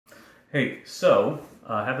Hey, so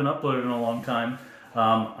haven't uploaded in a long time.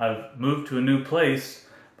 I've moved to a new place,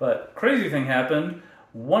 but crazy thing happened.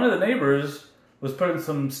 One of the neighbors was putting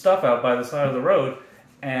some stuff out by the side of the road,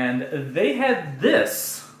 and they had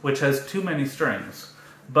this, which has too many strings.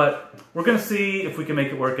 But we're gonna see if we can make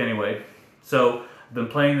it work anyway. So I've been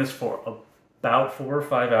playing this for about 4 or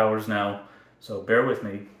 5 hours now, so bear with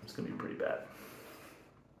me. It's gonna be pretty bad.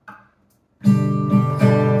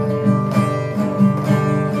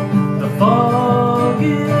 Fog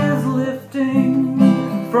is lifting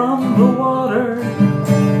from the water.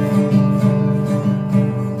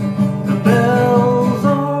 The bells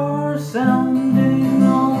are sounding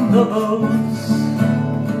on the boats,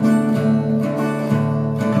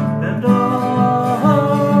 and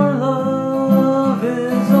our love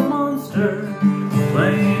is a monster,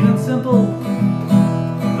 plain and simple,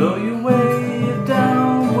 though you weigh it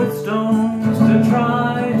down with stones to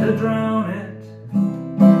try to drown it.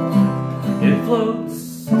 It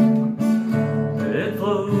floats, it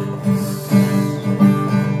floats.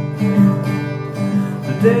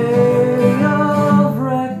 The day of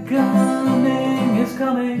reckoning is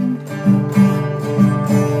coming,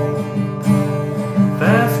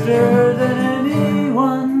 faster than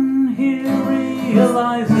anyone here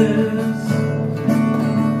realizes.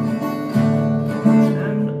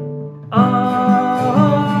 And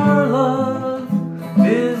our love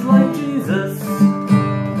is like Jesus,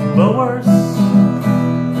 but worse.